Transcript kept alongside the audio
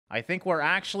I think we're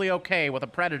actually okay with a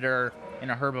predator in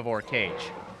a herbivore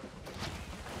cage.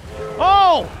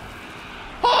 Oh!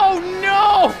 Oh,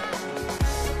 no!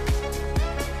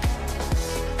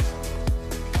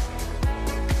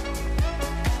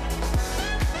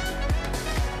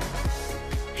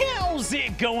 How's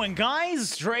it going,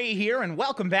 guys? Drae here, and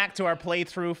welcome back to our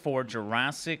playthrough for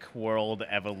Jurassic World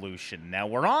Evolution. Now,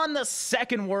 we're on the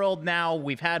second world now.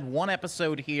 We've had one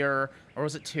episode here, or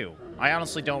was it two? I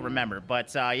honestly don't remember,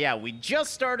 but yeah, we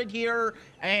just started here,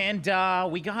 and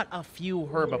we got a few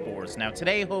herbivores. Now,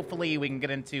 today, hopefully, we can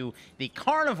get into the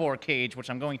carnivore cage, which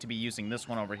I'm going to be using this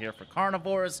one over here for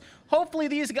carnivores. Hopefully,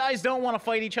 these guys don't want to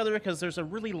fight each other because there's a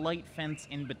really light fence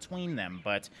in between them,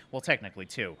 but, well, technically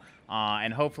two.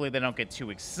 And hopefully they don't get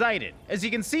too excited. As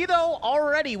you can see, though,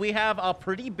 already we have a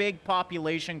pretty big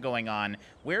population going on.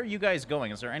 Where are you guys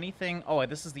going? Is there anything? Oh,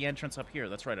 this is the entrance up here.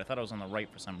 That's right. I thought I was on the right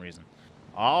for some reason.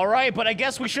 All right, but I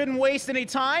guess we shouldn't waste any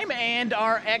time, and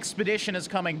our expedition is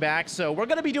coming back, so we're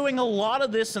going to be doing a lot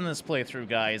of this in this playthrough,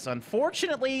 guys.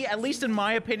 Unfortunately, at least in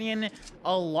my opinion,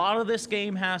 a lot of this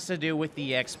game has to do with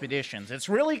the expeditions. It's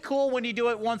really cool when you do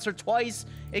it once or twice.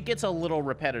 It gets a little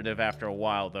repetitive after a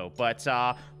while, though, but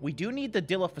we do need the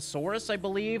Dilophosaurus, I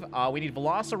believe. We need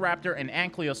Velociraptor and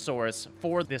Ankylosaurus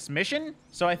for this mission,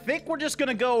 so I think we're just going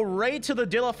to go right to the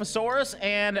Dilophosaurus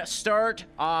and start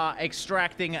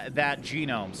extracting that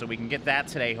genome, so we can get that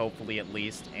today, hopefully, at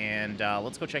least. And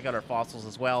let's go check out our fossils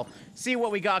as well, see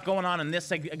what we got going on in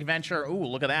this adventure. Ooh,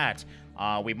 look at that.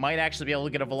 We might actually be able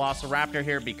to get a Velociraptor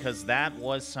here because that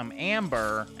was some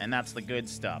amber, and that's the good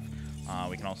stuff.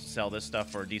 We can also sell this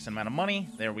stuff for a decent amount of money.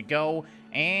 There we go.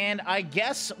 And I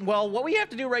guess, well, what we have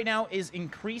to do right now is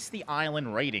increase the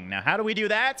island rating. Now, how do we do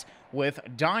that? With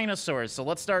dinosaurs. So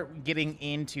let's start getting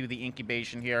into the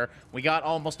incubation here. We got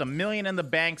almost $1 million in the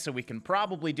bank, so we can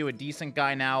probably do a decent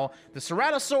guy now. The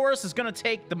Ceratosaurus is going to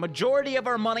take the majority of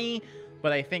our money,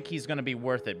 but I think he's going to be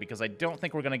worth it because I don't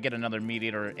think we're going to get another meat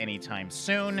eater anytime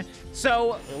soon.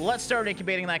 So let's start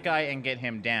incubating that guy and get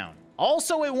him down.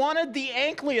 Also, we wanted the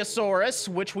Ankylosaurus,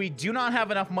 which we do not have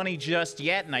enough money just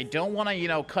yet, and I don't want to, you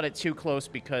know, cut it too close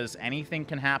because anything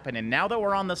can happen. And now that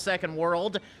we're on the second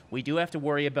world, we do have to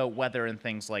worry about weather and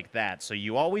things like that. So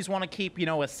you always want to keep, you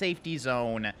know, a safety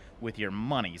zone with your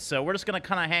money. So we're just going to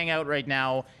kind of hang out right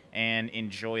now and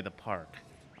enjoy the park.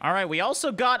 All right, we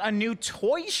also got a new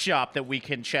toy shop that we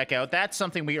can check out. That's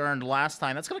something we earned last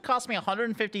time. That's going to cost me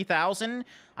 $150,000.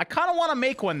 I kind of want to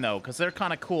make one, though, because they're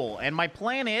kind of cool. And my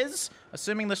plan is,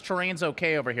 assuming this terrain's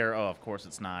okay over here. Oh, of course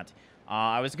it's not.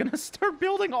 I was going to start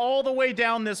building all the way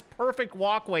down this perfect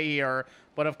walkway here,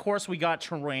 but of course we got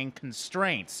terrain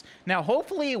constraints. Now,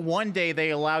 hopefully one day they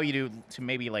allow you to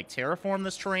maybe, like, terraform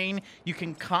this terrain. You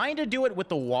can kind of do it with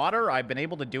the water. I've been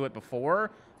able to do it before.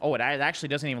 Oh, it actually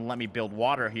doesn't even let me build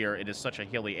water here. It is such a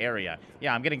hilly area.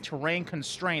 Yeah, I'm getting terrain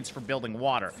constraints for building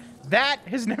water. That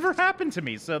has never happened to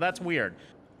me, so that's weird.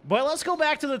 But let's go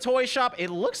back to the toy shop.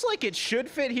 It looks like it should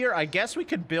fit here. I guess we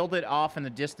could build it off in the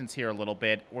distance here a little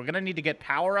bit. We're going to need to get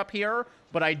power up here,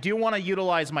 but I do want to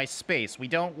utilize my space. We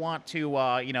don't want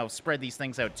to, you know, spread these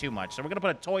things out too much. So we're going to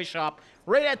put a toy shop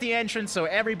right at the entrance so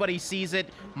everybody sees it.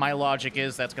 My logic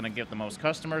is that's going to get the most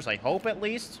customers, I hope at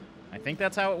least. I think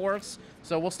that's how it works.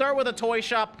 So we'll start with a toy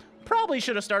shop. Probably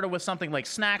should have started with something like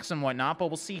snacks and whatnot, but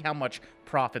we'll see how much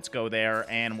profits go there.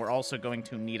 And we're also going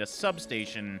to need a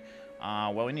substation.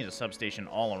 Well, we need a substation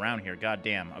all around here. God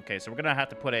damn. Okay, so we're going to have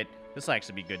to put it... This will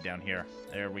actually be good down here.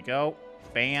 There we go.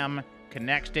 Bam.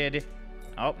 Connected.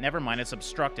 Oh, never mind. It's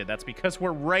obstructed. That's because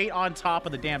we're right on top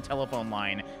of the damn telephone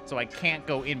line, so I can't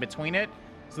go in between it.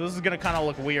 So this is going to kind of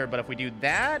look weird, but if we do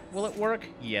that, will it work?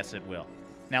 Yes, it will.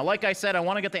 Now, like I said, I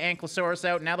want to get the Ankylosaurus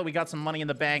out. Now that we got some money in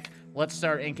the bank, let's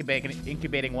start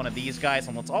incubating one of these guys.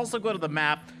 And let's also go to the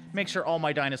map, make sure all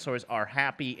my dinosaurs are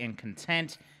happy and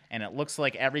content. And it looks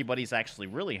like everybody's actually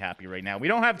really happy right now. We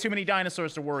don't have too many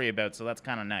dinosaurs to worry about, so that's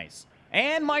kind of nice.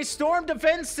 And my storm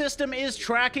defense system is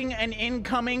tracking an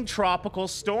incoming tropical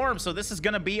storm. So this is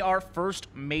going to be our first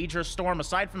major storm,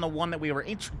 aside from the one that we were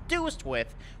introduced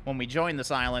with when we joined this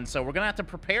island. So we're going to have to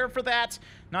prepare for that.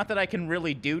 Not that I can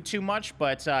really do too much,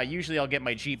 but usually I'll get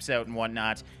my Jeeps out and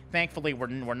whatnot. Thankfully,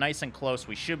 we're nice and close.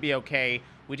 We should be okay.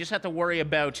 We just have to worry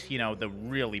about, you know, the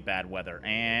really bad weather.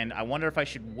 And I wonder if I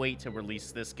should wait to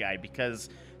release this guy because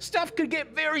stuff could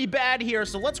get very bad here.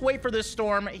 So let's wait for this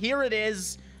storm. Here it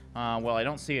is. Well, I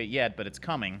don't see it yet, but it's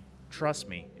coming. Trust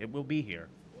me, it will be here.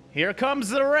 Here comes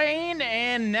the rain,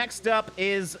 and next up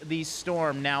is the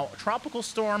storm. Now, tropical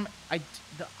storm,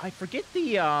 I forget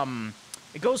the,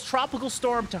 it goes tropical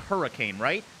storm to hurricane,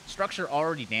 right? Structure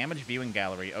already damaged, viewing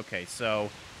gallery. Okay, so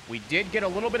We did get a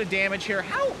little bit of damage here.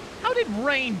 How did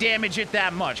rain damage it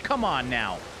that much? Come on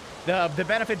now. The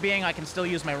benefit being I can still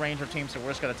use my ranger team, so we're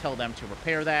just going to tell them to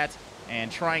repair that and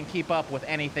try and keep up with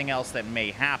anything else that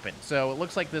may happen. So it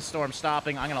looks like this storm's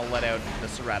stopping. I'm going to let out the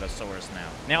Ceratosaurus now.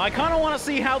 Now, I kind of want to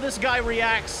see how this guy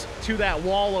reacts to that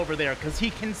wall over there, because he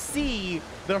can see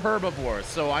the herbivores.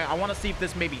 So I want to see if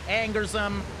this maybe angers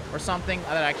him or something.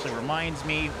 That actually reminds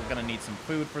me, we're going to need some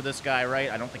food for this guy, right?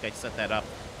 I don't think I set that up,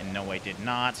 and no, I did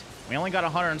not. We only got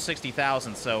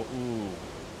 160,000, so ooh.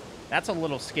 That's a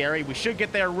little scary. We should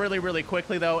get there really, really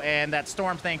quickly, though, and that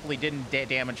storm, thankfully, didn't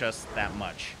damage us that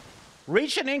much.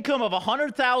 Reach an income of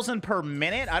 100,000 per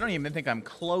minute. I don't even think I'm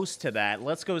close to that.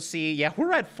 Let's go see. Yeah,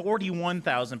 we're at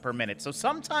 41,000 per minute. So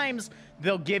sometimes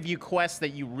they'll give you quests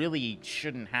that you really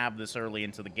shouldn't have this early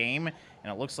into the game.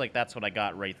 And it looks like that's what I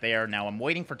got right there. Now I'm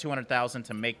waiting for 200,000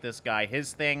 to make this guy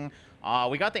his thing.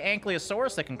 We got the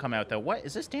Ankylosaurus that can come out, though. What?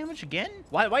 Is this damage again?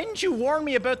 Why didn't you warn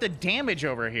me about the damage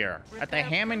over here at the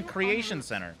Hammond Creation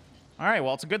Center? All right,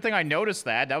 well, it's a good thing I noticed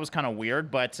that. That was kind of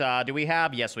weird, but do we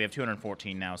have... Yes, we have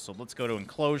 214 now, so let's go to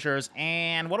enclosures.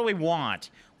 And what do we want?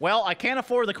 Well, I can't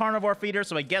afford the carnivore feeder,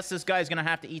 so I guess this guy's going to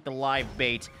have to eat the live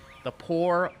bait. The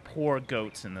poor, poor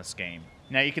goats in this game.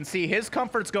 Now, you can see his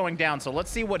comfort's going down, so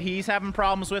let's see what he's having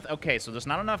problems with. Okay, so there's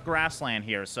not enough grassland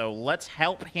here, so let's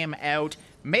help him out.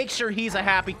 Make sure he's a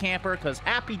happy camper, because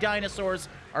happy dinosaurs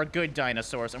are good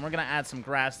dinosaurs, and we're going to add some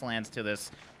grasslands to this,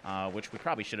 which we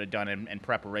probably should have done in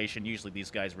preparation. Usually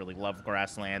these guys really love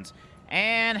grasslands.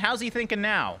 And how's he thinking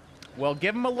now? Well,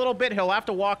 give him a little bit. He'll have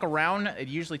to walk around. It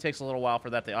usually takes a little while for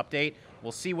that to update.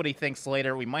 We'll see what he thinks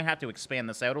later. We might have to expand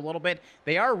this out a little bit.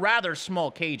 They are rather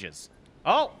small cages.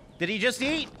 Oh, did he just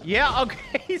eat? Yeah,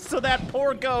 okay. So that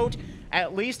poor goat,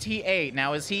 at least he ate.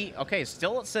 Now, is he... Okay,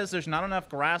 still it says there's not enough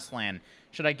grassland.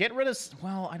 Should I get rid of...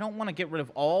 Well, I don't want to get rid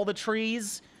of all the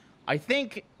trees. I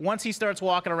think once he starts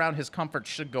walking around, his comfort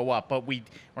should go up. But we're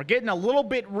getting a little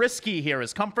bit risky here.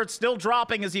 His comfort's still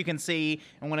dropping, as you can see.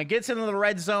 And when it gets into the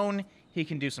red zone, he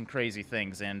can do some crazy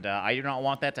things. And I do not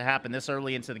want that to happen this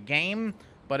early into the game.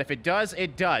 But if it does,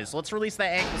 it does. Let's release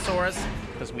that Ankylosaurus,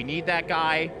 because we need that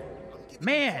guy.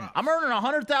 Man, I'm earning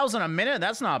 100,000 a minute.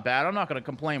 That's not bad. I'm not going to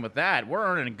complain with that. We're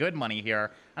earning good money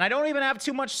here. And I don't even have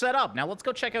too much set up. Now, let's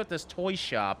go check out this toy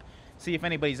shop. See if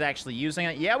anybody's actually using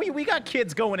it. Yeah, we got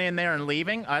kids going in there and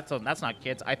leaving. So that's not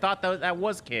kids. I thought that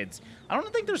was kids. I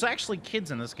don't think there's actually kids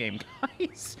in this game,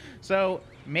 guys. So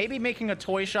maybe making a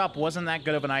toy shop wasn't that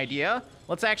good of an idea.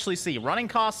 Let's actually see. Running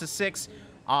cost is 6.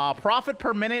 Profit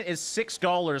per minute is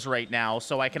 $6 right now.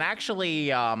 So I can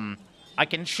actually... I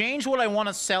can change what I want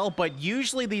to sell, but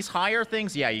usually these higher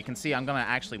things, yeah, you can see I'm going to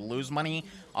actually lose money.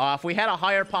 If we had a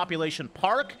higher population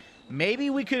park, maybe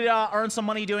we could earn some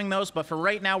money doing those, but for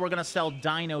right now, we're going to sell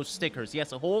dino stickers.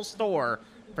 Yes, a whole store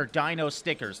for dino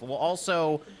stickers. We'll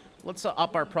also, let's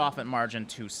up our profit margin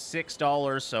to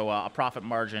 $6, so a profit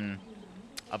margin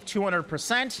of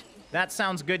 200%. That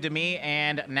sounds good to me,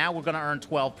 and now we're going to earn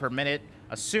 12 per minute,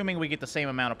 assuming we get the same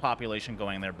amount of population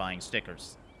going there buying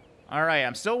stickers. All right,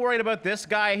 I'm still worried about this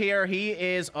guy here. He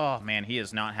is, oh man, he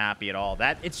is not happy at all.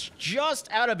 It's just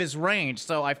out of his range,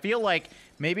 so I feel like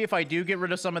maybe if I do get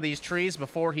rid of some of these trees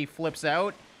before he flips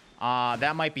out,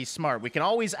 that might be smart. We can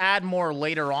always add more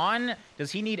later on.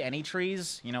 Does he need any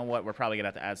trees? You know what, we're probably gonna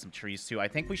have to add some trees too. I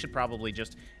think we should probably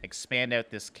just expand out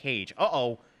this cage.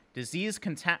 Uh-oh, disease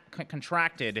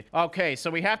contracted. Okay, so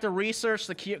we have to research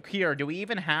the cure. Do we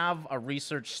even have a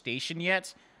research station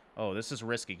yet? Oh, this is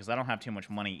risky because I don't have too much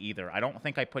money either. I don't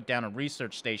think I put down a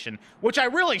research station, which I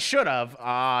really should have.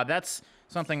 That's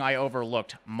something I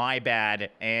overlooked. My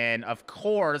bad. And of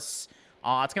course,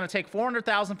 it's going to take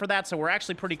 400,000 for that, so we're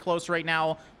actually pretty close right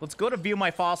now. Let's go to view my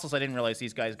fossils. I didn't realize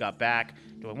these guys got back.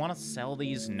 Do I want to sell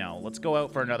these? No. Let's go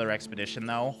out for another expedition,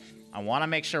 though. I want to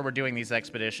make sure we're doing these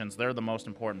expeditions. They're the most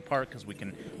important part because we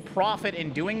can profit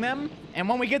in doing them. And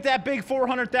when we get that big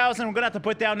 400,000, we're going to have to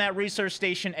put down that research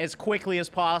station as quickly as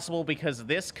possible because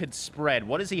this could spread.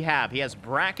 What does he have? He has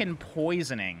bracken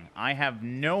poisoning. I have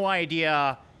no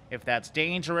idea if that's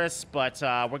dangerous, but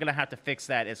we're going to have to fix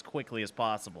that as quickly as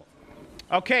possible.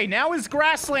 Okay, now his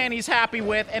grassland he's happy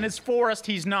with, and his forest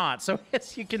he's not. So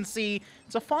as you can see,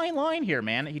 it's a fine line here,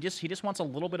 man. He just wants a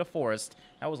little bit of forest.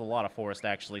 That was a lot of forest,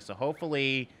 actually. So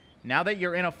hopefully, now that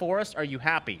you're in a forest, are you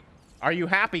happy? Are you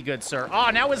happy, good sir? Oh,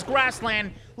 now his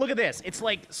grassland. Look at this. It's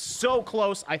like so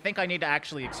close. I think I need to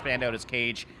actually expand out his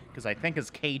cage because I think his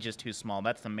cage is too small.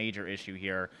 That's the major issue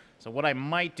here. So what I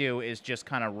might do is just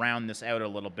kind of round this out a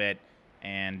little bit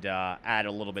and add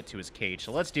a little bit to his cage.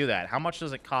 So let's do that. How much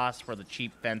does it cost for the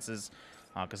cheap fences?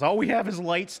 Because all we have is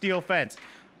light steel fence.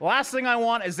 Last thing I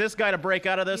want is this guy to break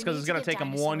out of this because it's going to take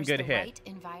him one good hit.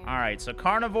 All right, so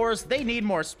carnivores, they need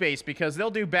more space because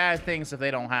they'll do bad things if they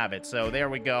don't have it. So there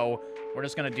we go. We're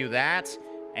just going to do that.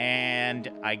 And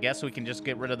I guess we can just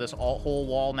get rid of this whole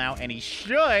wall now. And he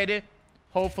should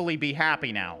hopefully be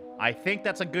happy now. I think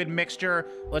that's a good mixture.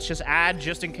 Let's just add,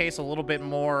 just in case, a little bit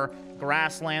more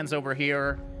grasslands over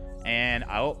here. And,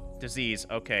 oh, disease.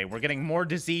 Okay, we're getting more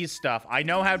disease stuff. I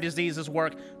know how diseases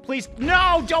work. Please,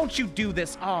 no, don't you do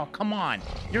this. Oh, come on.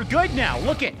 You're good now.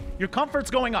 Look it. Your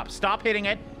comfort's going up. Stop hitting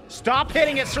it. Stop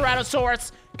hitting it,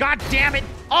 Ceratosaurus. God damn it.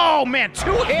 Oh, man,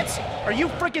 2 hits? Are you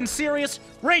freaking serious?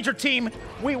 Ranger team,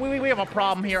 we have a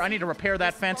problem here. I need to repair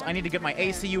that fence. I need to get my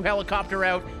ACU helicopter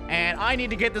out, and I need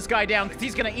to get this guy down because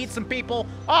he's going to eat some people.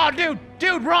 Oh,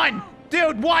 dude, run.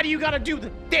 Dude, why do you got to do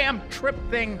the damn trip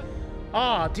thing?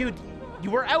 Oh, dude. You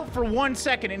were out for 1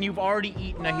 second and you've already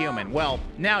eaten a human. Well,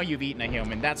 now you've eaten a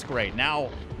human. That's great.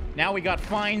 Now we got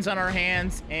fines on our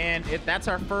hands, and that's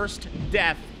our first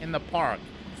death in the park.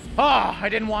 Oh, I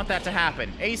didn't want that to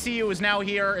happen. ACU is now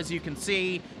here, as you can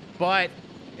see, but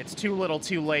it's too little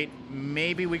too late.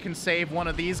 Maybe we can save one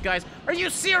of these guys. Are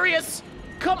you serious?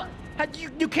 Come on.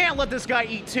 You can't let this guy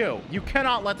eat too. You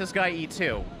cannot let this guy eat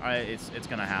too. It's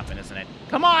gonna happen, isn't it?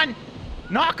 Come on.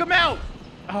 Knock him out.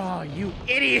 Oh, you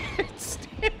idiots.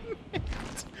 Damn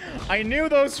it. I knew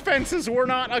those fences were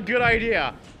not a good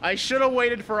idea. I should have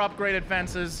waited for upgraded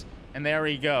fences, and there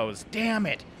he goes. Damn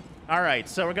it. All right,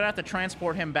 so we're going to have to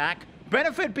transport him back.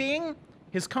 Benefit being,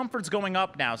 his comfort's going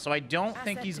up now, so I don't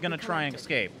think he's going to try and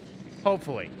escape.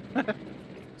 Hopefully.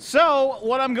 So,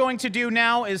 what I'm going to do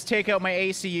now is take out my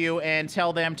ACU and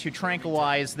tell them to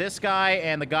tranquilize this guy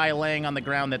and the guy laying on the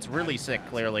ground that's really sick,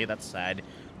 clearly. That's sad.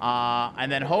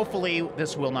 And then hopefully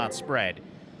this will not spread.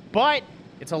 But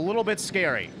it's a little bit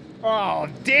scary. Oh,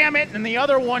 damn it. And the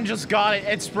other one just got it.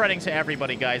 It's spreading to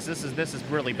everybody, guys. This is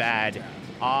really bad.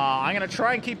 I'm going to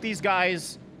try and keep these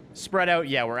guys spread out.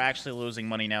 Yeah, we're actually losing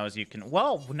money now, as you can...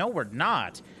 Well, no, we're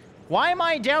not. Why am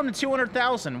I down to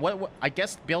 200,000? What? I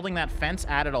guess building that fence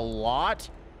added a lot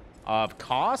of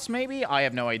cost, maybe? I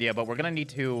have no idea, but we're going to need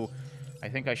to... I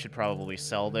think I should probably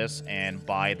sell this and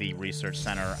buy the research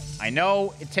center. I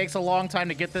know it takes a long time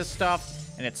to get this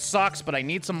stuff, and it sucks, but I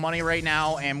need some money right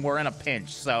now, and we're in a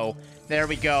pinch. So, there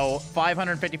we go.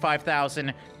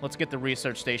 555,000. Let's get the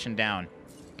research station down.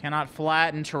 Cannot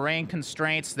flatten terrain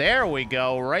constraints. There we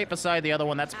go. Right beside the other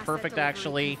one. That's perfect,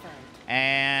 actually.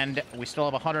 And we still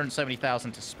have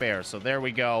 170,000 to spare. So, there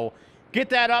we go. Get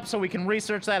that up so we can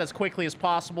research that as quickly as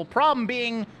possible. Problem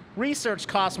being... research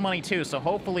costs money too, so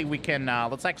hopefully we can,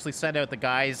 let's actually send out the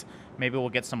guys. Maybe we'll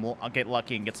get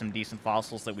lucky and get some decent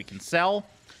fossils that we can sell.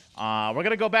 We're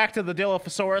going to go back to the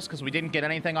Dilophosaurus because we didn't get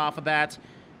anything off of that.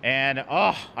 And,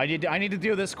 oh, I need to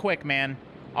do this quick, man.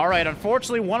 All right,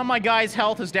 unfortunately, one of my guys'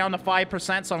 health is down to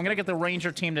 5%, so I'm going to get the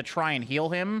ranger team to try and heal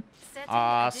him.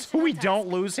 So we don't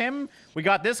lose him. We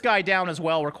got this guy down as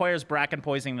well. Requires bracken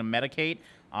poisoning to medicate.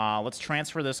 Let's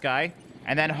transfer this guy.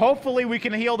 And then hopefully we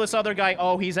can heal this other guy.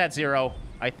 Oh, he's at 0.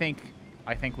 I think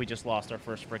we just lost our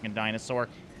first freaking dinosaur.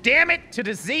 Damn it, to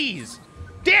disease.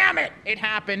 Damn it, it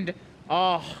happened.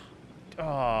 Oh,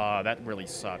 that really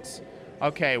sucks.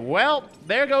 Okay, well,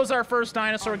 there goes our first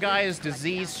dinosaur, guys.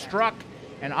 Disease struck,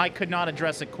 and I could not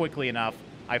address it quickly enough.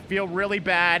 I feel really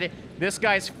bad. This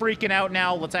guy's freaking out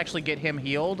now. Let's actually get him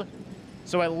healed.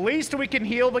 So at least we can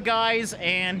heal the guys,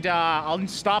 and I'll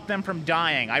stop them from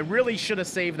dying. I really should have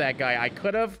saved that guy. I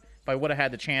could have, if I would have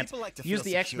had the chance. Use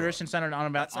the Expedition Center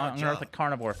to unearth a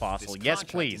carnivore fossil. Yes,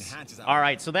 please. All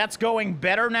right, so that's going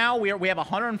better now. We have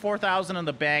 104,000 in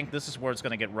the bank. This is where it's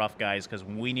going to get rough, guys, because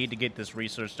we need to get this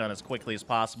research done as quickly as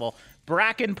possible.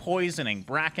 Bracken poisoning.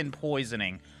 Bracken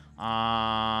poisoning.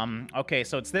 Okay,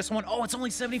 so it's this one. Oh, it's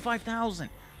only 75,000.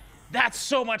 That's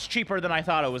so much cheaper than I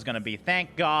thought it was going to be.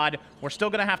 Thank God. We're still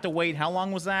going to have to wait. How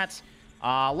long was that?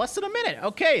 Less than a minute.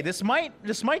 Okay, this might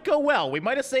go well. We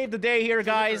might have saved the day here,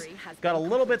 guys. Got a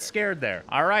little bit scared there.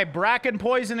 All right, bracken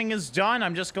poisoning is done.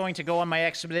 I'm just going to go on my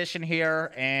expedition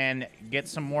here and get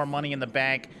some more money in the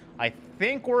bank. I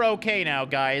think we're okay now,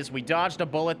 guys. We dodged a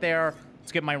bullet there.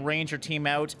 Let's get my ranger team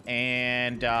out,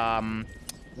 and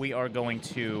we are going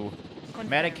to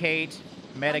medicate,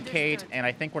 and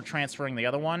I think we're transferring the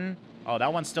other one. Oh,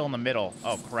 that one's still in the middle.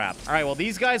 Oh, crap. All right, well,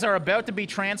 these guys are about to be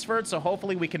transferred, so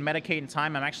hopefully we can medicate in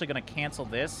time. I'm actually going to cancel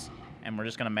this, and we're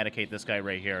just going to medicate this guy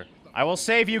right here. I will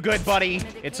save you, good buddy.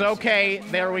 It's okay.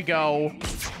 There we go.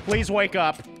 Please wake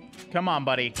up. Come on,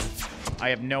 buddy. I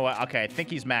have no... Okay, I think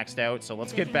he's maxed out, so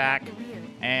let's get back.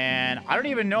 And I don't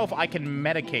even know if I can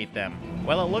medicate them.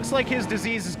 Well, it looks like his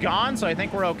disease is gone, so I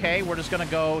think we're okay. We're just going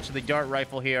to go to the dart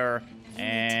rifle here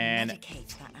and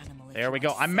There we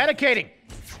go. I'm medicating.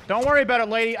 Don't worry about it,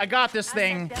 lady. I got this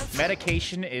thing.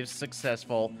 Medication is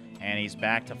successful, and he's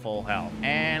back to full health.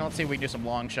 And let's see if we can do some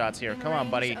long shots here. Come on,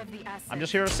 buddy. I'm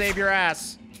just here to save your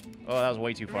ass. Oh, that was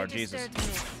way too far. Jesus.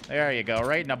 There you go.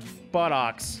 Right in the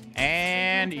buttocks.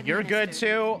 And you're good,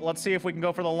 too. Let's see if we can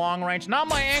go for the long range. Not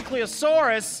my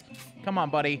Ankylosaurus. Come on,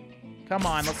 buddy. Come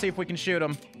on. Let's see if we can shoot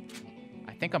him.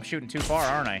 I think I'm shooting too far,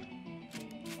 aren't I?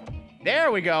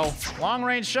 There we go. Long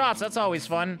range shots. That's always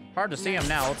fun. Hard to see him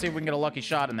now. Let's see if we can get a lucky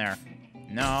shot in there.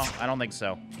 No, I don't think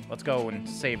so. Let's go and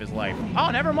save his life.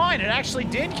 Oh, never mind. It actually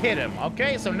did hit him.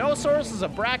 Okay, so no sources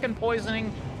of bracken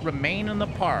poisoning remain in the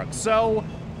park. So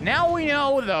now we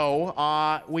know,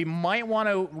 though, we might want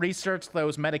to research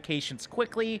those medications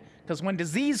quickly, because when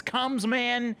disease comes,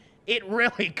 man, it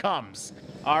really comes.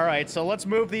 All right, so let's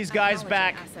move these guys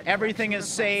back. Everything is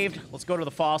saved. Let's go to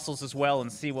the fossils as well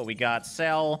and see what we got.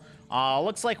 Sell.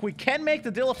 Looks like we can make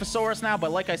the Dilophosaurus now,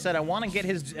 but like I said, I want to get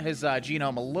his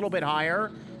genome a little bit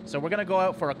higher. So we're going to go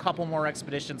out for a couple more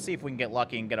expeditions, see if we can get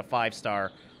lucky and get a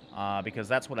 5-star, because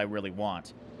that's what I really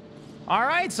want. All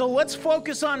right, so let's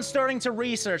focus on starting to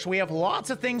research. We have lots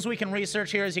of things we can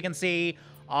research here, as you can see.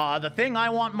 The thing I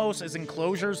want most is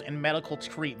enclosures and medical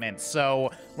treatments.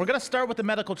 So we're going to start with the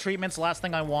medical treatments. Last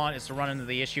thing I want is to run into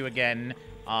the issue again.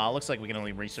 Looks like we can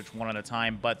only research one at a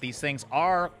time, but these things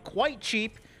are quite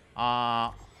cheap.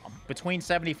 Between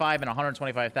 75 and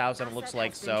 125,000, it looks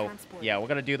like. So yeah, we're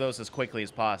going to do those as quickly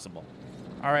as possible.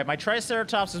 All right, my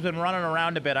Triceratops has been running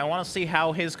around a bit. I want to see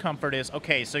how his comfort is.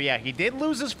 Okay, so yeah, he did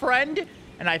lose his friend,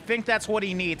 and I think that's what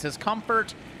he needs. His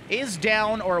comfort is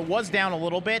down, or was down a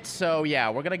little bit. So yeah,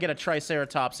 we're going to get a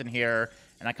Triceratops in here.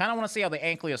 And I kind of want to see how the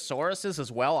Ankylosaurus is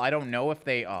as well. I don't know if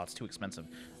they... Oh, it's too expensive.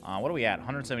 What are we at?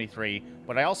 173.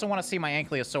 But I also want to see my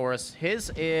Ankylosaurus.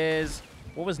 His is...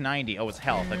 What was 90? Oh, it's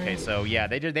health. Okay, so yeah,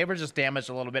 they were just damaged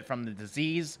a little bit from the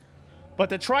disease. But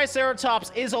the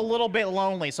Triceratops is a little bit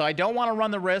lonely, so I don't want to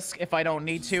run the risk if I don't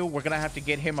need to. We're going to have to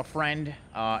get him a friend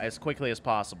as quickly as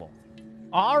possible.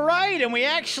 All right, and we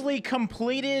actually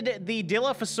completed the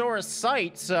Dilophosaurus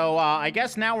site, so I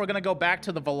guess now we're going to go back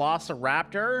to the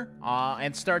Velociraptor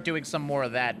and start doing some more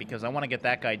of that, because I want to get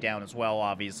that guy down as well,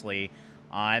 obviously.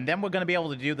 And then we're going to be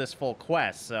able to do this full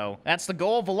quest, so that's the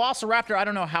goal. Velociraptor, I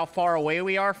don't know how far away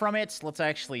we are from it. Let's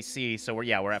actually see. So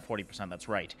we're at 40%, that's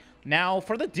right. Now,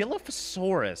 for the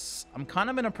Dilophosaurus, I'm kind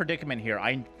of in a predicament here.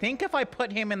 I think if I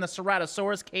put him in the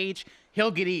Ceratosaurus cage,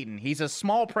 he'll get eaten. He's a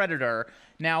small predator.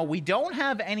 Now, we don't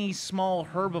have any small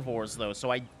herbivores, though,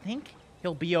 so I think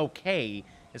he'll be okay,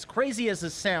 as crazy as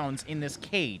this sounds, in this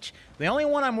cage. The only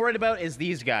one I'm worried about is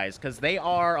these guys, because they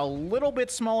are a little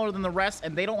bit smaller than the rest,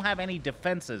 and they don't have any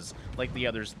defenses like the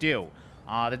others do.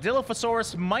 The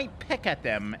Dilophosaurus might pick at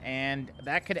them, and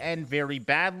that could end very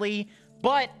badly,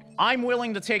 but I'm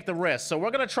willing to take the risk. So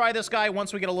we're going to try this guy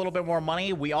once we get a little bit more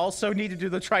money. We also need to do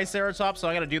the Triceratops, so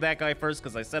I got to do that guy first,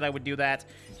 because I said I would do that,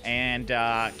 and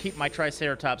keep my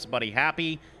Triceratops buddy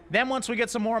happy. Then once we get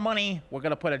some more money, we're going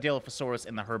to put a Dilophosaurus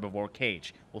in the herbivore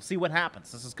cage. We'll see what happens.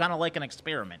 This is kind of like an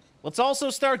experiment. Let's also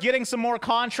start getting some more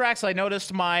contracts. I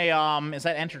noticed my, is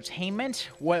that entertainment?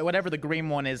 Whatever the green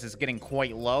one is getting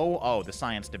quite low. Oh, the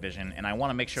science division. And I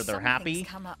want to make sure they're happy.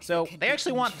 So they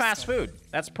actually want fast food.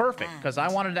 That's perfect, because I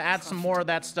wanted to add some more of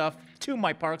that stuff to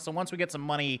my park. So once we get some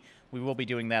money, we will be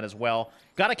doing that as well.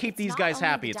 Got to keep these guys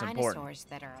happy. It's important.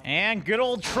 And good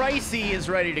old Tricey is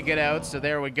ready to get out. So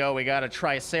there we go. We got a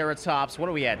Triceratops. What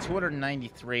are we at?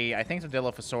 293. I think the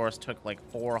Dilophosaurus took like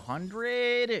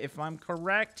 400, if I'm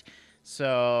correct.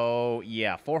 So,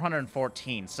 yeah,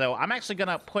 414. So I'm actually going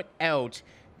to put out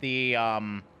the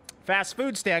fast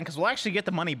food stand, because we'll actually get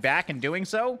the money back in doing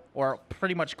so, or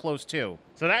pretty much close to.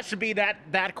 So that should be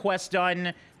that quest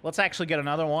done. Let's actually get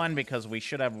another one, because we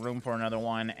should have room for another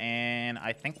one. And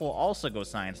I think we'll also go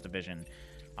Science Division.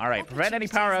 All right, prevent any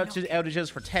power outages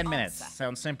for 10 minutes.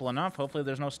 Sounds simple enough. Hopefully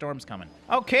there's no storms coming.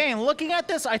 Okay, and looking at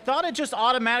this, I thought it just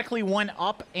automatically went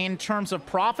up in terms of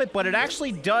profit, but it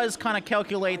actually does kind of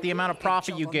calculate the amount of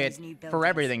profit you get for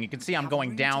everything. You can see I'm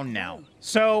going down now.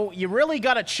 So you really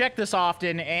got to check this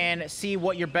often and see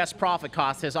what your best profit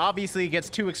cost is. Obviously, it gets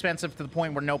too expensive to the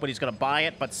point where nobody's going to buy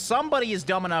it, but somebody is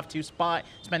dumb enough to spend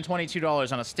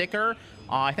 $22 on a sticker.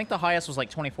 I think the highest was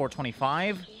like $24,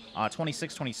 $25.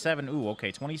 26, 27. Ooh,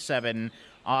 okay, 27.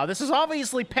 This is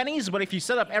obviously pennies, but if you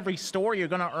set up every store, you're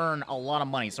going to earn a lot of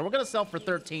money. So we're going to sell for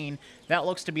 13. That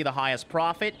looks to be the highest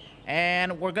profit.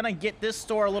 And we're going to get this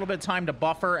store a little bit of time to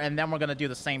buffer, and then we're going to do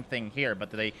the same thing here. But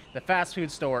the fast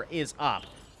food store is up.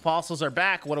 Fossils are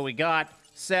back. What do we got?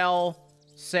 Sell.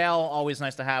 sell. Always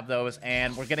nice to have those.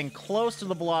 And we're getting close to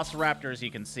the Velociraptor, as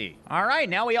you can see. All right,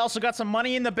 now we also got some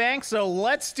money in the bank, so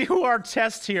let's do our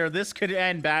test here. This could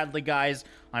end badly, guys.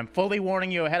 I'm fully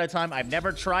warning you ahead of time. I've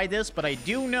never tried this, but I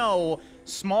do know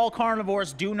small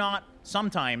carnivores do not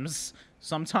sometimes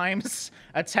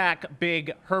attack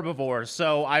big herbivores.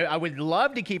 So I would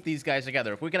love to keep these guys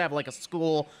together. If we could have like a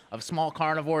school of small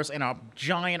carnivores in a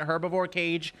giant herbivore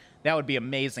cage, that would be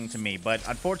amazing to me. But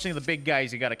unfortunately, the big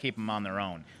guys, you got to keep them on their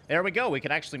own. There we go. We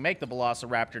could actually make the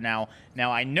Velociraptor now.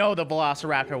 Now, I know the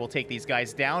Velociraptor will take these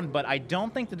guys down, but I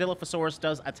don't think the Dilophosaurus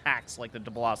does attacks like the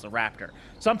Velociraptor.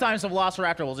 Sometimes the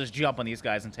Velociraptor will just jump on these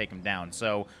guys and take them down.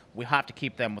 So we have to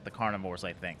keep them with the carnivores,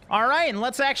 I think. All right, and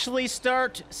let's actually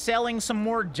start selling some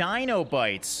more dino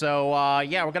bites. So,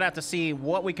 yeah, we're going to have to see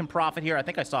what we can profit here. I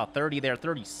think I saw 30 there,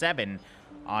 37.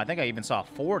 I think I even saw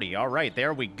 40. All right,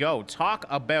 there we go. Talk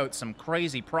about some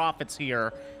crazy profits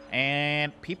here.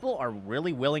 And people are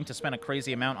really willing to spend a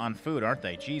crazy amount on food, aren't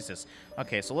they? Jesus.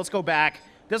 Okay, so let's go back.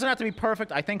 Doesn't have to be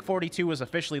perfect. I think 42 is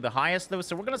officially the highest, though.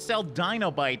 So we're going to sell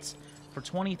dino bites for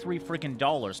 23 freaking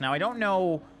dollars. Now, I don't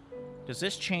know. Does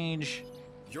this change?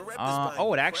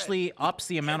 Oh, it actually ups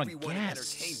the amount of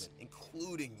guests.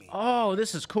 Oh,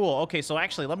 this is cool. Okay, so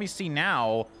actually, let me see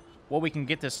now what we can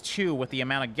get this to with the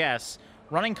amount of guests.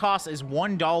 Running cost is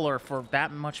 $1 for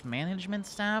that much management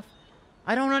staff?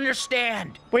 I don't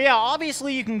understand. But yeah,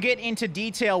 obviously you can get into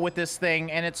detail with this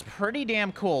thing, and it's pretty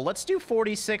damn cool. Let's do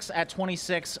 46 at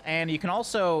 26, and you can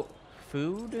also...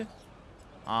 Food?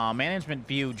 Management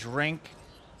view, drink,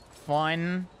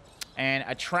 fun, and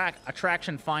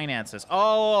attraction finances.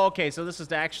 Oh, okay, so this is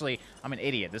to actually... I'm an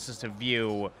idiot. This is to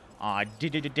view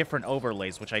different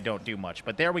overlays, which I don't do much.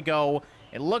 But there we go.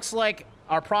 It looks like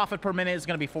our profit per minute is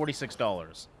going to be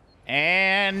 $46.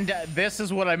 And this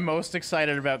is what I'm most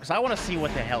excited about, because I want to see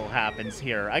what the hell happens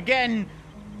here. Again,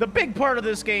 the big part of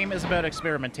this game is about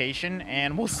experimentation,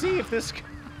 and we'll see if this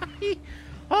guy...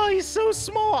 Oh, he's so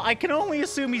small. I can only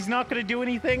assume he's not going to do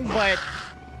anything, but...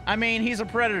 I mean, he's a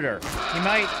predator. He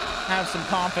might have some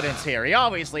confidence here. He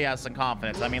obviously has some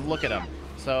confidence. I mean, look at him.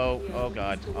 So, oh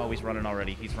god. Oh, he's running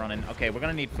already. He's running. Okay, we're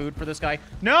gonna need food for this guy.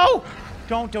 No!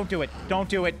 Don't do it. Don't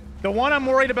do it. The one I'm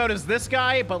worried about is this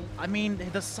guy, but, I mean,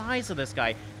 the size of this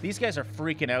guy. These guys are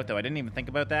freaking out, though. I didn't even think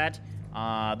about that.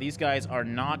 These guys are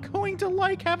not going to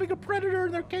like having a predator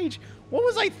in their cage. What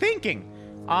was I thinking?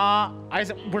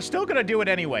 We're still gonna do it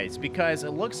anyways, because it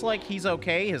looks like he's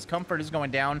okay. His comfort is going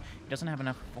down. He doesn't have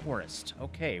enough forest.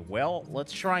 Okay, well,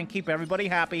 let's try and keep everybody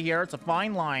happy here. It's a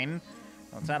fine line.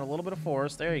 Let's add a little bit of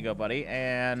forest. There you go, buddy.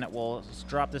 And we'll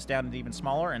drop this down to even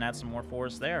smaller and add some more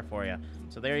forest there for you.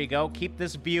 So there you go. Keep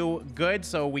this view good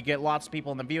so we get lots of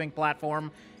people on the viewing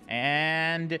platform.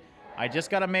 And I just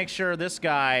got to make sure this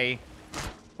guy...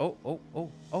 Oh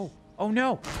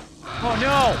no. Oh,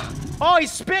 no. Oh,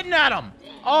 he's spitting at him.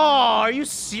 Oh, are you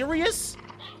serious?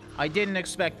 I didn't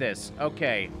expect this.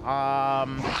 Okay. Are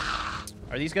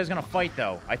these guys going to fight,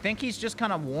 though? I think he's just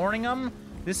kind of warning them.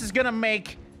 This is going to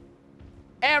make...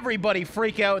 everybody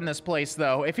freak out in this place,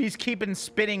 though, if he's keeping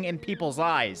spitting in people's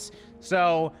eyes.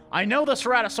 So, I know the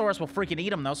Ceratosaurus will freaking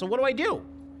eat him, though, so what do I do?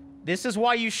 This is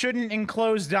why you shouldn't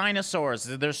enclose dinosaurs.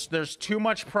 There's too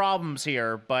much problems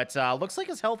here, but looks like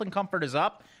his health and comfort is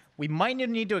up. We might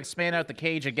need to expand out the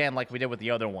cage again like we did with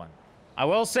the other one. I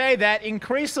will say that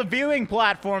increase the viewing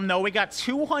platform, though. We got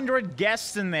 200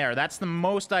 guests in there. That's the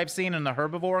most I've seen in the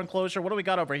herbivore enclosure. What do we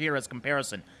got over here as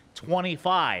comparison?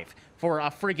 25 for a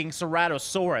freaking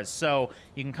Ceratosaurus. So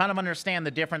you can kind of understand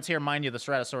the difference here. Mind you, the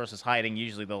Ceratosaurus is hiding.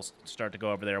 Usually they'll start to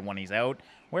go over there when he's out.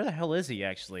 Where the hell is he,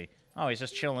 actually? Oh, he's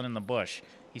just chilling in the bush.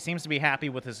 He seems to be happy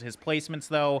with his placements,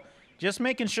 though. Just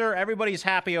making sure everybody's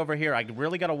happy over here. I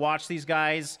really got to watch these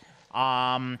guys.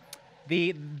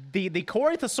 The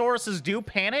Corythosauruses do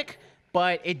panic,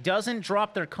 but it doesn't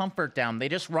drop their comfort down. They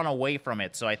just run away from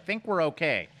it. So I think we're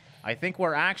okay. I think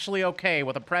we're actually okay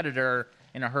with a predator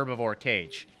in a herbivore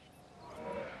cage.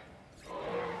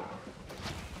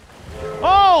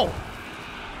 Oh!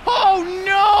 Oh,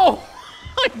 no!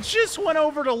 I just went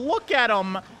over to look at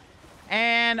him,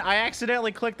 and I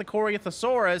accidentally clicked the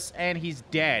Corythosaurus, and he's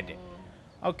dead.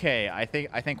 Okay, I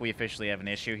think we officially have an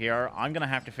issue here. I'm gonna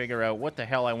have to figure out what the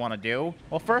hell I want to do.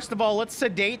 Well, first of all, let's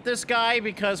sedate this guy,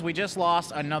 because we just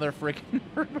lost another freaking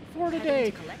herbivore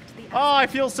today. Oh, I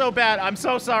feel so bad. I'm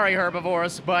so sorry,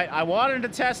 herbivores, but I wanted to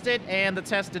test it, and the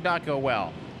test did not go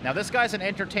well. Now, this guy's an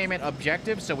entertainment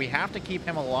objective, so we have to keep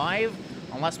him alive,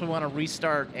 unless we want to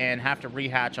restart and have to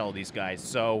rehatch all these guys.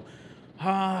 So,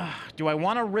 do I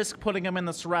want to risk putting him in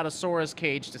the Ceratosaurus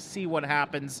cage to see what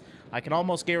happens? I can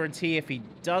almost guarantee if he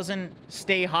doesn't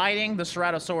stay hiding, the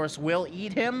Ceratosaurus will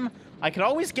eat him. I could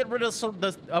always get rid of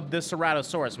the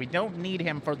Ceratosaurus. We don't need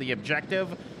him for the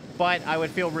objective, but I would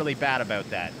feel really bad about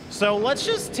that. So let's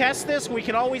just test this. We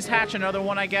can always hatch another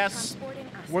one, I guess.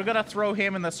 We're going to throw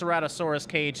him in the Ceratosaurus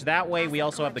cage. That way, we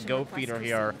also have the goat feeder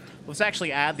here. Let's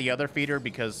actually add the other feeder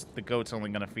because the goat's only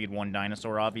going to feed one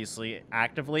dinosaur, obviously,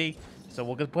 actively. So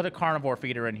we'll put a carnivore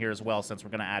feeder in here as well since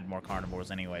we're going to add more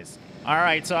carnivores anyways. All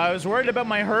right, so I was worried about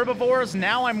my herbivores.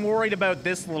 Now I'm worried about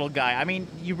this little guy. I mean,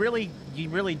 you really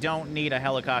don't need a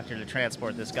helicopter to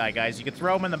transport this guy, guys. You could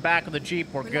throw him in the back of the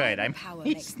Jeep. We're good.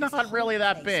 He's not really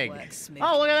that big.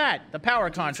 Oh, look at that. The power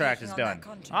contract is done.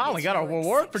 Oh, we got a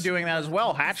reward for doing that as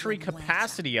well. Hatchery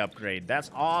capacity upgrade. That's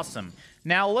awesome.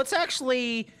 Now, let's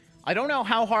actually... I don't know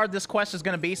how hard this quest is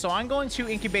going to be, so I'm going to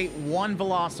incubate one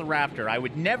Velociraptor. I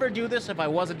would never do this if I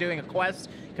wasn't doing a quest,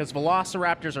 because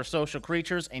Velociraptors are social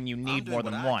creatures, and you need more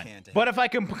than one. But if I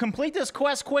can complete this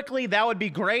quest quickly, that would be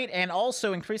great, and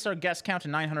also increase our guest count to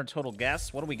 900 total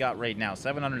guests. What do we got right now?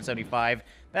 775.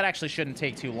 That actually shouldn't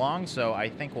take too long, so I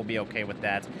think we'll be okay with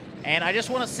that. And I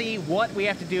just want to see what we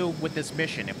have to do with this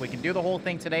mission. If we can do the whole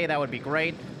thing today, that would be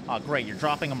great. Oh, great. You're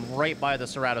dropping them right by the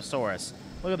Ceratosaurus.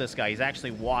 Look at this guy. He's actually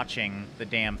watching the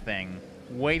damn thing,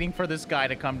 waiting for this guy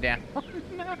to come down.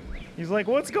 He's like,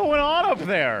 what's going on up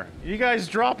there? You guys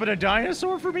dropping a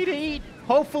dinosaur for me to eat?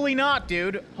 Hopefully not,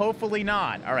 dude. Hopefully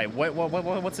not. All right,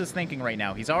 what's his thinking right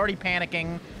now? He's already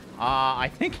panicking.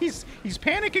 I think he's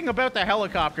panicking about the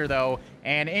helicopter, though,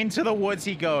 and into the woods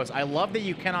he goes. I love that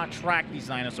you cannot track these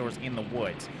dinosaurs in the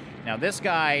woods. Now, this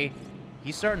guy,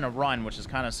 he's starting to run, which is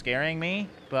kind of scaring me,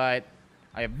 but...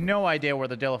 I have no idea where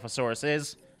the Dilophosaurus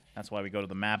is. That's why we go to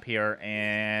the map here,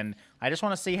 and I just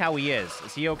want to see how he is.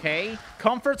 Is he okay?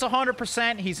 Comfort's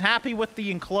 100%. He's happy with the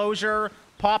enclosure.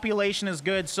 Population is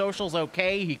good. Social's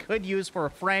okay. He could use for a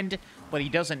friend, but he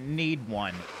doesn't need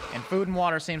one. And food and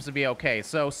water seems to be okay.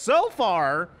 So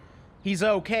far, he's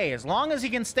okay. As long as he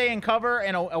can stay in cover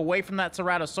and away from that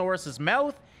Ceratosaurus's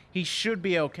mouth, he should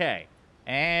be okay.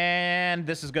 And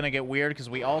this is going to get weird because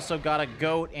we also got a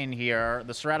goat in here.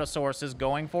 The Ceratosaurus is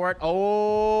going for it.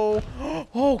 Oh,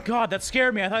 God, that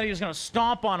scared me. I thought he was going to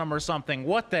stomp on him or something.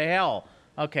 What the hell?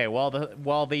 Okay, well, the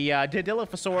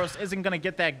Dilophosaurus isn't going to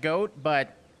get that goat,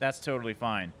 but that's totally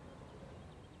fine.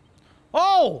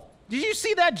 Oh, did you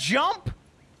see that jump?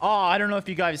 Oh, I don't know if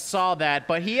you guys saw that,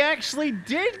 but he actually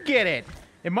did get it.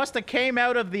 It must have came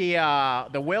out of the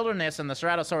wilderness and the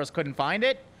Ceratosaurus couldn't find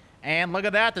it. And look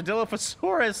at that, the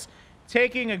Dilophosaurus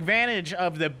taking advantage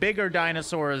of the bigger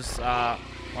dinosaurs. Well,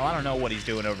 I don't know what he's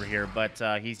doing over here, but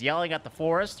he's yelling at the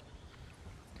forest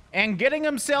and getting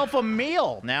himself a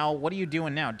meal. Now, what are you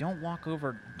doing now? Don't walk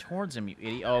over towards him, you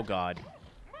idiot. Oh, God.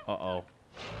 Uh-oh.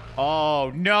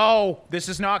 Oh, no. This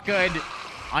is not good.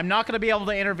 I'm not going to be able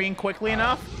to intervene quickly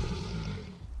enough.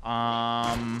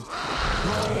 Oh,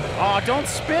 don't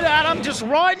spit at him. Just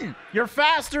run. You're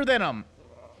faster than him.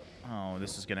 Oh,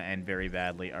 this is going to end very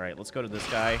badly. All right, let's go to this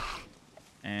guy.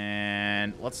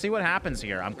 And let's see what happens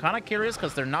here. I'm kind of curious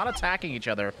because they're not attacking each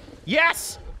other.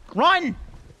 Yes! Run!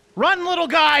 Run, little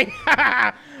guy!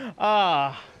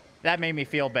 That made me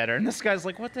feel better. And this guy's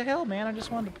like, what the hell, man? I just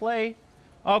wanted to play.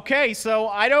 Okay, so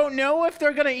I don't know if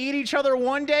they're going to eat each other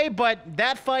one day, but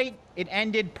that fight, it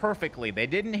ended perfectly. They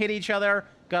didn't hit each other,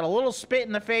 got a little spit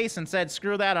in the face, and said,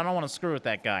 screw that. I don't want to screw with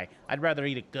that guy. I'd rather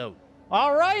eat a goat.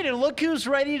 All right, and look who's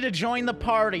ready to join the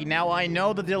party. Now, I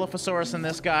know the Dilophosaurus and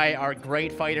this guy are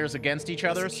great fighters against each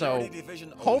other, so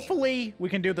hopefully we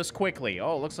can do this quickly.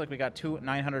 Oh, it looks like we got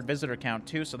 900 visitor count,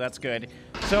 too, so that's good.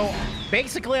 So,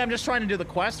 basically, I'm just trying to do the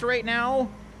quest right now.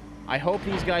 I hope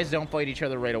these guys don't fight each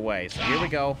other right away. So, here we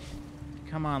go.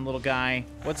 Come on, little guy.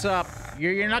 What's up?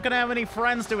 You're not going to have any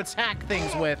friends to attack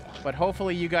things with, but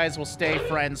hopefully you guys will stay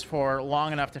friends for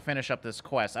long enough to finish up this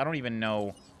quest. I don't even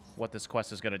know what this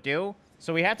quest is going to do.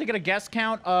 So we have to get a guest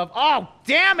count of... Oh,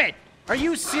 damn it! Are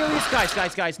you serious?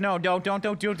 Guys, no, don't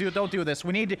do this.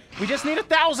 We just need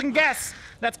 1,000 guests.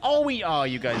 That's all we... Oh,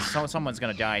 you guys, someone's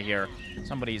going to die here.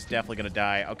 Somebody's definitely going to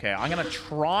die. Okay, I'm going to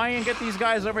try and get these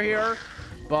guys over here,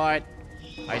 but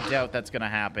I doubt that's going to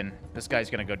happen. This guy's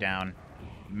going to go down.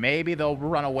 Maybe they'll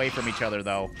run away from each other,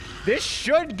 though. This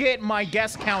should get my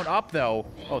guest count up, though.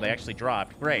 Oh, they actually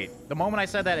dropped. Great. The moment I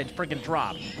said that, it freaking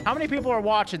dropped. How many people are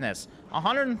watching this?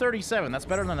 137. That's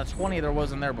better than the 20 there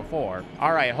was in there before.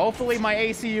 All right, hopefully my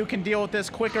ACU can deal with this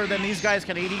quicker than these guys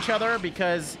can eat each other,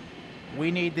 because we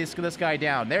need this guy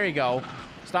down. There you go.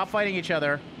 Stop fighting each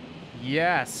other.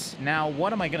 Yes. Now,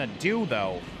 what am I going to do,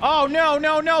 though? Oh,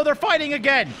 no. They're fighting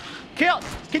again. Kill.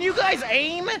 Can you guys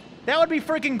aim? That would be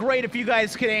freaking great if you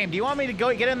guys could aim. Do you want me to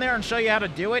go get in there and show you how to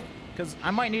do it? Because I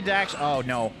might need to actually... Oh,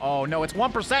 no. It's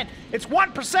 1%. It's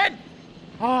 1%!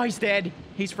 Oh, he's dead.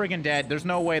 He's friggin' dead. There's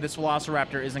no way this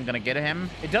Velociraptor isn't gonna get him.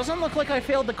 It doesn't look like I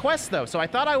failed the quest, though. So I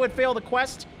thought I would fail the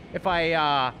quest if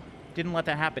I didn't let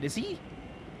that happen. Is he?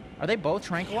 Are they both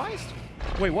tranquilized?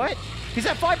 Wait, what? He's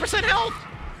at 5% health!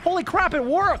 Holy crap, it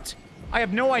worked! I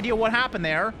have no idea what happened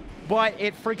there, but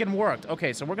it freaking worked.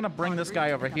 Okay, so we're gonna bring this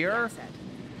guy over here.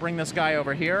 Bring this guy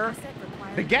over here.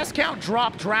 The guest count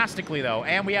dropped drastically, though,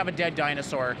 and we have a dead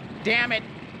dinosaur. Damn it!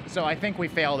 So I think we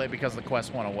failed it because the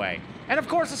quest went away. And of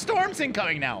course, the storm's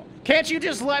incoming now. Can't you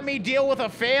just let me deal with a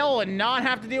fail and not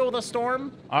have to deal with a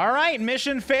storm? All right,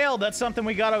 mission failed. That's something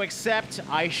we got to accept.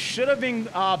 I should have been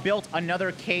built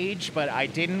another cage, but I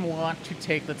didn't want to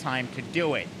take the time to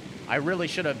do it. I really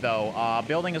should have, though.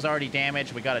 Building is already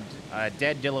damaged. We got a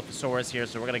dead Dilophosaurus here,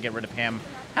 so we're going to get rid of him.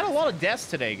 Had a lot of deaths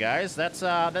today, guys. That's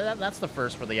the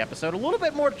first for the episode. A little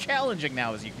bit more challenging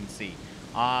now, as you can see.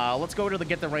 Let's go to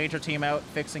get the Ranger team out,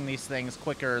 fixing these things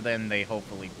quicker than they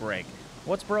hopefully break.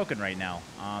 What's broken right now?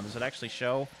 Does it actually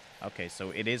show? Okay,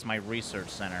 so it is my research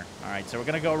center. All right, so we're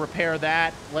going to go repair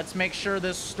that. Let's make sure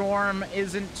this storm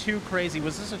isn't too crazy.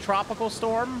 Was this a tropical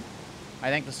storm? I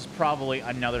think this is probably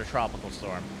another tropical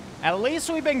storm. At least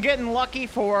we've been getting lucky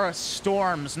for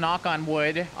storms, knock on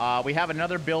wood. We have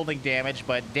another building damage,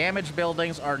 but damaged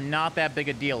buildings are not that big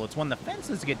a deal. It's when the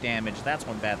fences get damaged, that's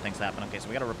when bad things happen. Okay, so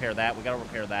we got to repair that. We got to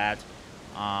repair that.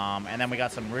 And then we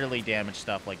got some really damaged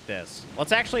stuff like this.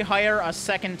 Let's actually hire a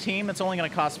second team. It's only going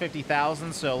to cost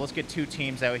 50,000, so let's get 2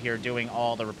 teams out here doing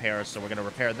all the repairs. So we're going to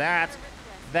repair that,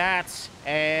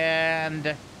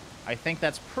 and I think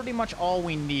that's pretty much all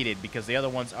we needed because the other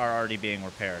ones are already being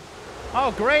repaired.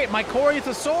 Oh, great. My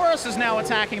Corythosaurus is now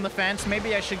attacking the fence.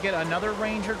 Maybe I should get another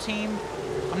ranger team.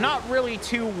 I'm not really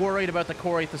too worried about the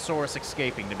Corythosaurus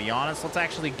escaping, to be honest. Let's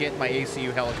actually get my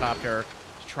ACU helicopter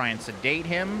to try and sedate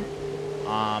him.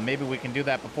 Maybe we can do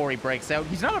that before he breaks out.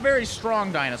 He's not a very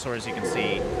strong dinosaur, as you can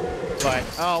see. But,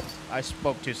 oh, I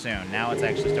spoke too soon. Now it's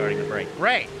actually starting to break.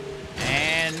 Great.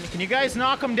 And can you guys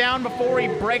knock him down before he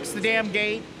breaks the damn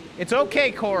gate? It's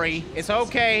okay, Corey. It's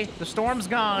okay. The storm's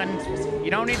gone.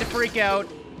 You don't need to freak out.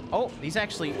 Oh, these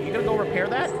actually... You gonna go repair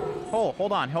that? Oh,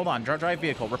 hold on. Drive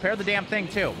vehicle. Repair the damn thing,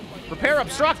 too. Repair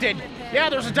obstructed. Yeah,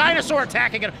 there's a dinosaur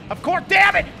attacking it. Of course.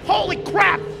 Damn it! Holy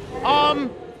crap!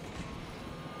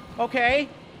 Okay.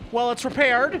 Well, it's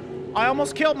repaired. I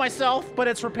almost killed myself, but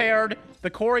it's repaired. The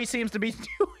Corey seems to be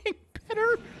doing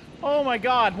better. Oh my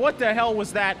God! What the hell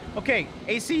was that? Okay,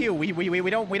 ACU,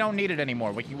 we don't need it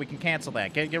anymore. We can cancel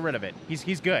that. Get rid of it.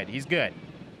 He's good. He's good.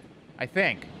 I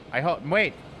think. I hope.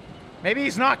 Wait, maybe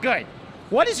he's not good.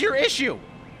 What is your issue?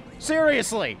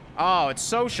 Seriously? Oh, it's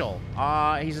social.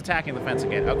 He's attacking the fence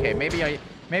again. Okay,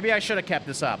 maybe I should have kept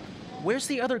this up. Where's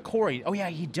the other Corey? Oh yeah,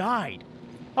 he died.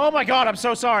 Oh my God! I'm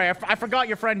so sorry. I forgot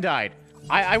your friend died.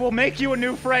 I will make you a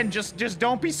new friend. Just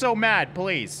don't be so mad,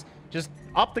 please. Just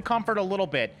up the comfort a little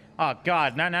bit. Oh,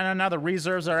 God. Now the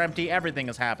reserves are empty. Everything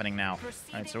is happening now.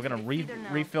 All right, so we're going to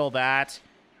refill that.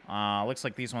 Looks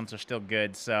like these ones are still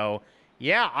good. So,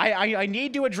 yeah, I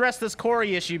need to address this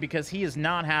Corey issue because he is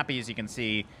not happy, as you can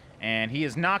see. And he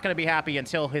is not going to be happy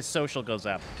until his social goes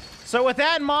up. So with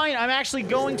that in mind, I'm actually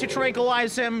going to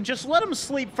tranquilize him. Just let him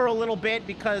sleep for a little bit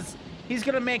because he's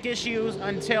going to make issues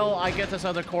until I get this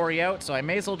other Corey out. So I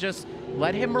may as well just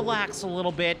let him relax a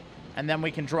little bit. And then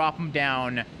we can drop him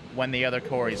down when the other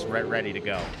Corey's ready to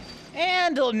go.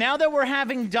 And now that we're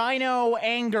having dino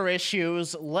anger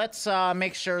issues, let's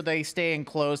make sure they stay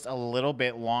enclosed a little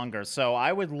bit longer. So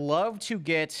I would love to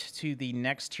get to the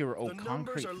next tier. Oh,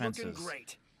 concrete fences. Looking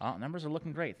great. Oh, numbers are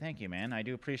looking great. Thank you, man. I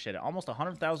do appreciate it. Almost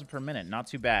 100,000 per minute. Not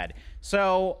too bad.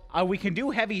 So we can do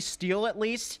heavy steel at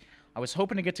least. I was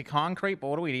hoping to get to concrete, but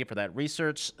what do we need for that?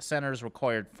 Research centers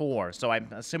required 4. So I'm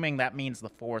assuming that means the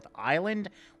 4th island,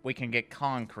 we can get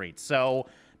concrete. So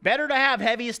better to have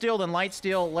heavy steel than light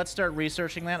steel. Let's start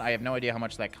researching that. I have no idea how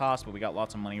much that costs, but we got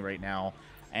lots of money right now.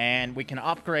 And we can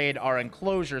upgrade our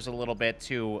enclosures a little bit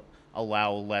to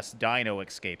allow less dino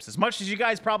escapes. As much as you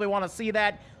guys probably want to see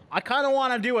that, I kind of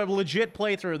want to do a legit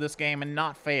playthrough of this game and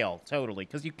not fail totally,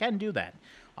 because you can do that.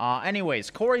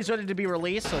 Anyways, Corey's ready to be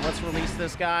released, so let's release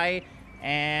this guy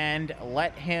and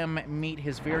let him meet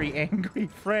his very angry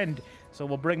friend. So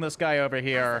we'll bring this guy over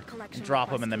here and drop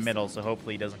him in the middle, so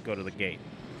hopefully he doesn't go to the gate.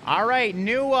 All right,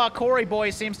 new Corey boy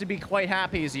seems to be quite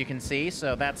happy, as you can see,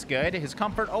 so that's good. His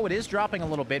comfort, oh, it is dropping a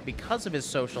little bit because of his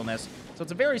socialness. So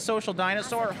it's a very social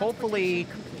dinosaur. Hopefully,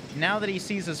 now that he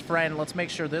sees his friend, let's make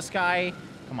sure this guy...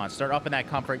 Come on, start upping that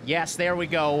comfort. Yes, there we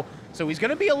go. So he's going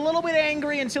to be a little bit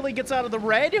angry until he gets out of the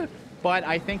red, but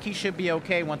I think he should be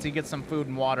okay once he gets some food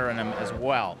and water in him as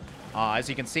well. As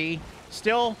you can see,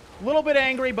 still a little bit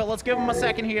angry, but let's give him a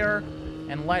second here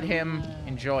and let him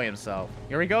enjoy enjoy himself.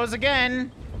 Here he goes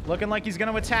again. Looking like he's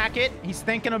going to attack it. He's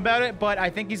thinking about it, but I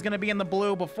think he's going to be in the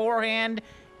blue beforehand.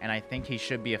 And I think he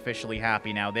should be officially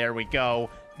happy now. There we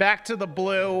go. Back to the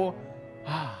blue.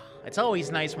 It's always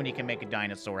nice when you can make a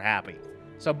dinosaur happy.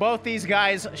 So both these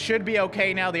guys should be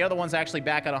okay now. The other one's actually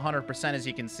back at 100%, as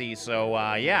you can see. So,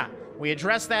 yeah, we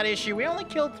addressed that issue. We only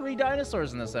killed 3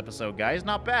 dinosaurs in this episode, guys.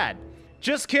 Not bad.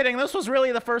 Just kidding. This was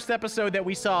really the first episode that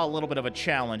we saw a little bit of a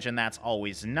challenge, and that's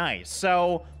always nice.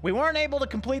 So we weren't able to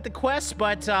complete the quest,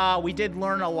 but we did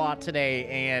learn a lot today,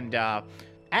 and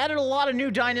added a lot of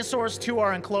new dinosaurs to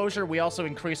our enclosure. We also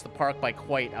increased the park by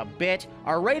quite a bit.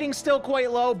 Our rating's still quite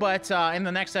low, but in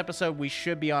the next episode, we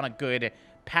should be on a good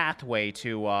pathway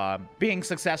to being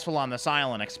successful on this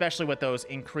island, especially with those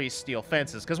increased steel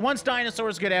fences, because once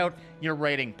dinosaurs get out, your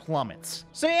rating plummets.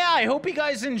 So yeah, I hope you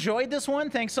guys enjoyed this one.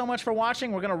 Thanks so much for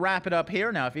watching. We're gonna wrap it up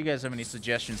here. Now, if you guys have any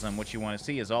suggestions on what you want to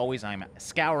see, as always, I'm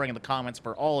scouring the comments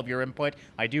for all of your input.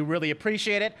 I do really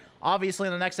appreciate it. Obviously,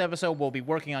 in the next episode, we'll be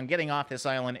working on getting off this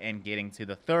island and getting to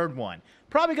the 3rd one.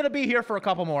 Probably going to be here for a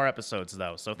couple more episodes,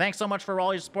 though. So thanks so much for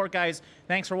all your support, guys.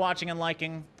 Thanks for watching and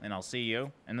liking, and I'll see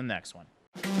you in the next one.